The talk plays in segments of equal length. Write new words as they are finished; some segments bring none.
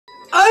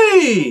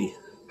Hey!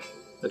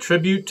 A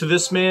tribute to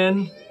this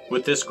man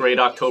with this great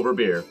October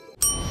beer.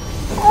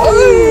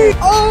 Hey!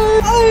 Hey!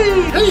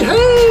 Hey!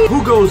 Hey!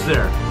 Who goes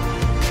there?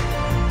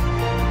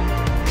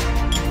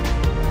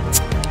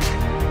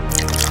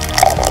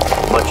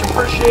 Much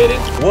appreciated.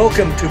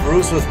 Welcome to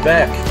Brews with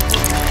Beck.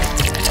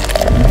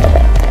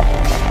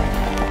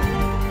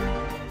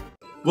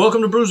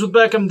 Welcome to Brews with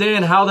Beck. I'm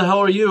Dan. How the hell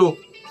are you?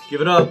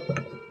 Give it up.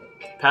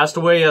 Passed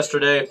away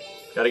yesterday.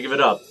 Gotta give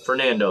it up.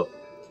 Fernando.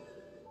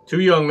 Too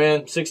young,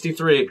 man.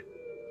 63.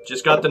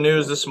 Just got the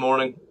news this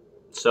morning.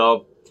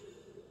 So,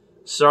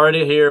 sorry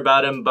to hear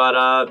about him,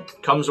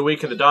 but comes a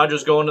week and the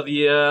Dodgers go into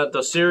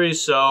the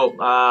series,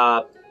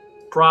 so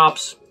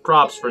props,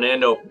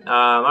 Fernando.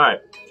 Alright.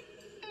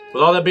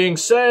 With all that being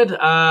said,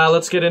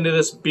 let's get into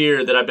this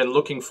beer that I've been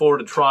looking forward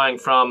to trying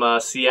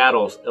from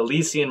Seattle.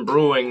 Elysian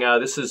Brewing.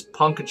 This is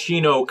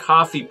Punkuccino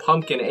Coffee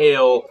Pumpkin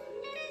Ale.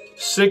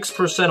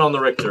 6% on the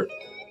Richter.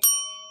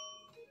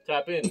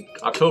 Tap in.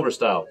 October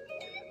style.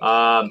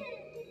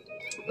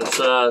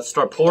 Let's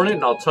start pouring it,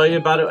 and I'll tell you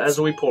about it as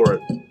we pour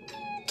it.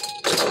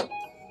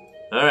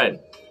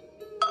 Alright.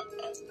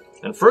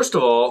 And first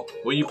of all,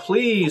 will you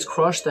please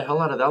crush the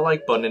hell out of that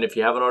like button, and if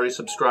you haven't already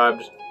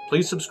subscribed,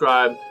 please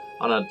subscribe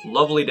on a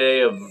lovely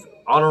day of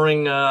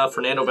honoring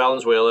Fernando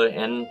Valenzuela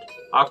and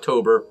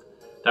October.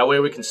 That way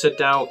we can sit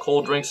down with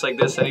cold drinks like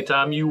this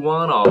anytime you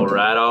want.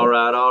 Alright,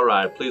 alright,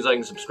 alright. Please like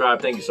and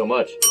subscribe. Thank you so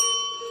much.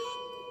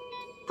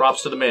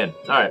 Props to the man.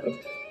 Alright.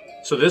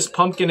 So this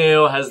pumpkin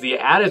ale has the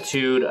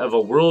attitude of a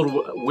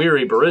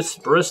world-weary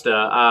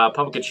barista.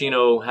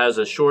 Punkuccino has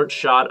a short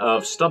shot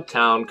of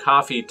Stumptown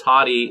coffee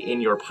toddy in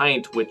your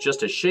pint with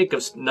just a shake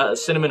of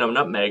cinnamon and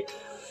nutmeg.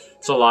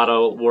 It's a lot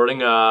of wording.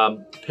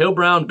 Pale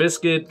brown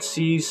biscuit,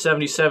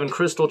 C77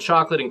 crystal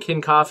chocolate, and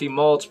kiln-coffee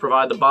malts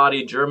provide the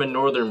body. German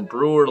Northern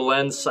Brewer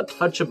lends a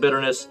touch of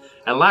bitterness,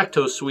 and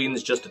lactose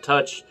sweetens just a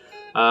touch.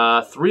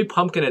 3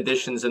 pumpkin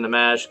additions in the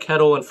mash,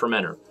 kettle, and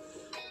fermenter.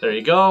 There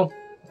you go.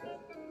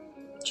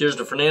 Cheers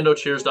to Fernando,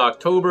 cheers to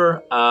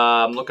October.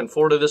 I'm looking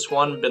forward to this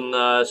one. Been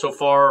so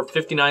far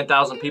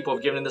 59,000 people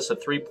have given this a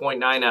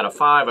 3.9 out of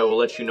 5. I will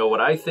let you know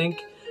what I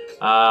think.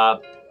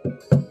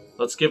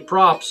 Let's give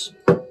props.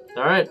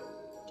 All right,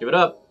 give it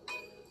up.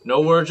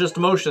 No words, just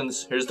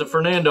emotions. Here's to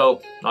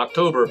Fernando,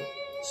 October,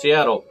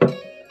 Seattle.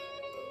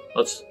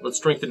 Let's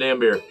drink the damn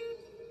beer.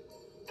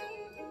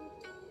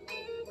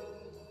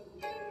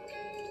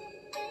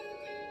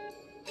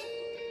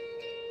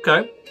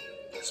 Okay.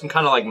 Some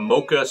kind of like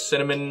mocha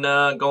cinnamon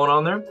going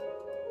on there.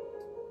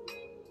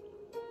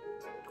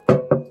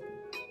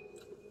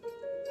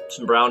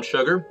 Some brown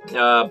sugar.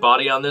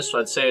 Body on this,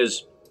 I'd say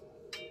is,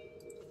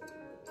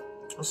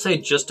 I'll say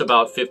just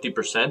about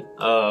 50%.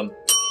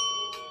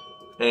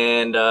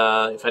 And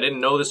if I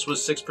didn't know this was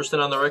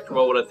 6% on the Richter,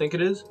 what would I think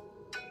it is?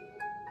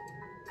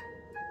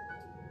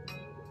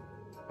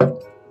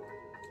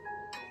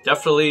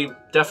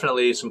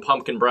 Definitely some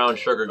pumpkin brown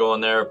sugar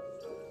going there.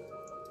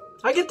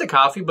 I get the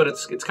coffee, but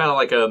it's kind of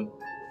like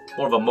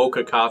more of a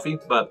mocha coffee.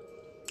 But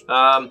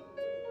I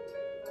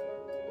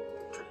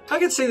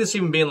could see this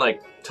even being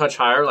like touch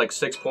higher, like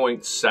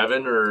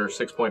 6.7 or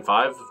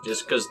 6.5,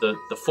 just because the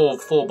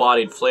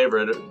full-bodied flavor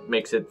it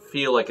makes it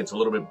feel like it's a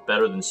little bit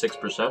better than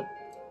 6%.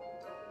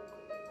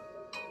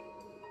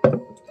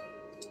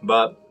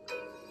 But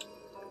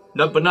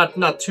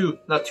not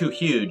too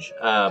huge.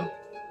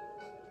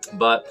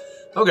 But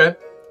okay.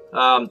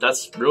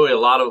 That's really a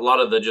lot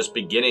of the just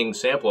beginning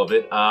sample of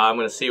it. I'm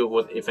gonna see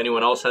if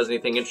anyone else has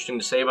anything interesting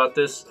to say about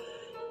this.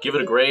 Give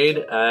it a grade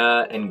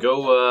and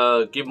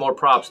go give more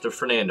props to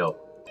Fernando.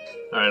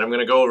 All right, I'm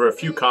gonna go over a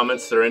few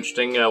comments that are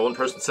interesting. One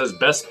person says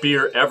best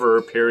beer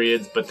ever,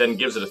 periods, but then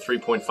gives it a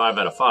 3.5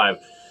 out of 5.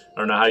 I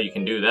don't know how you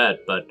can do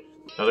that, but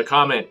another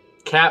comment: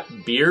 Cat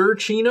Beer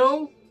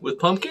Chino with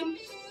pumpkin.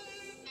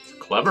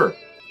 Clever.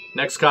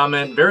 Next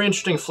comment: very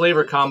interesting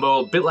flavor combo,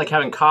 a bit like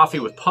having coffee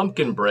with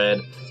pumpkin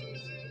bread.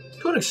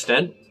 To an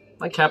extent,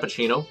 like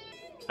cappuccino.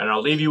 And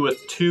I'll leave you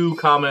with 2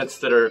 comments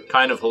that are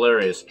kind of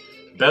hilarious.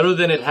 Better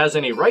than it has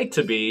any right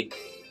to be,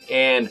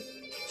 and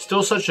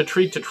still such a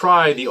treat to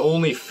try, the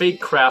only fake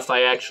craft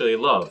I actually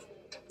love.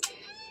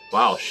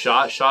 Wow,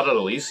 shot at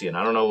Elysian.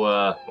 I don't know,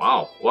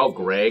 wow. Well,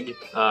 Greg.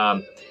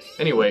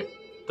 Anyway,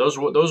 those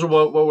are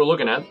what we're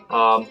looking at.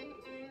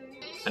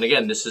 And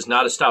again, this is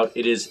not a stout.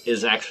 It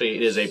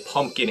is a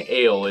pumpkin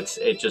ale.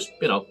 It just,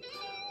 you know,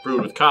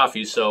 brewed with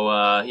coffee,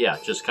 so yeah,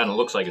 just kind of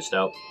looks like a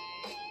stout.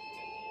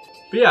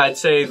 But yeah, I'd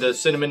say the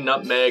cinnamon,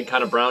 nutmeg,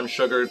 kind of brown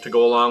sugar to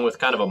go along with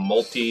kind of a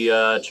malty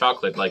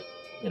chocolate, like,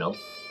 you know,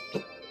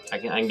 I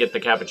can get the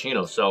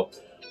cappuccino. So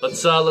let's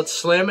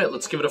slam it.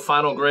 Let's give it a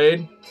final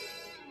grade.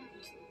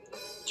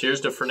 Cheers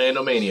to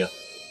Fernando Mania.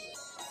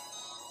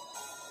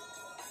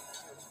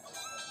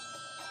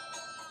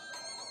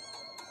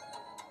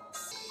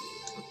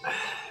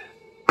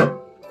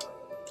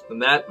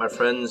 And that, my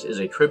friends, is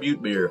a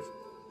tribute beer,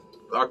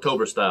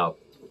 October style.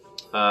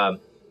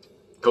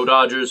 Go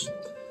Dodgers.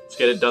 Let's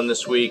get it done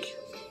this week.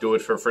 Do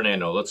it for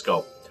Fernando. Let's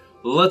go.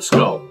 Let's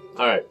go.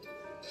 All right.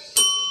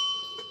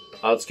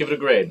 Let's give it a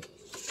grade.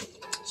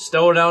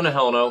 Stellar down to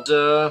hell no.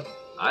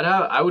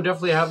 I would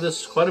definitely have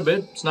this quite a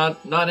bit. It's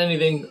not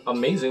anything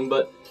amazing,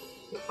 but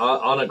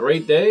on a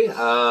great day,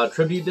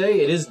 tribute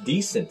day, it is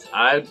decent.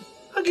 I'll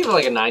give it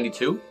like a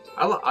 92.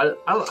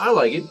 I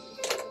like it.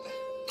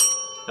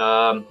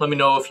 Let me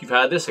know if you've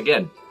had this.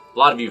 Again, a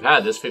lot of you have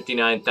had this.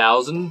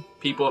 59,000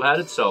 people have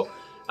had it. So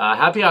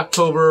happy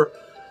October.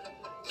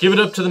 Give it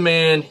up to the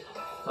man.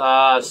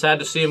 Sad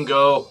to see him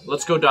go.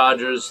 Let's go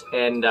Dodgers,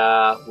 and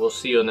we'll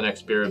see you in the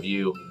next beer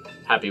review.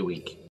 Happy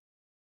week.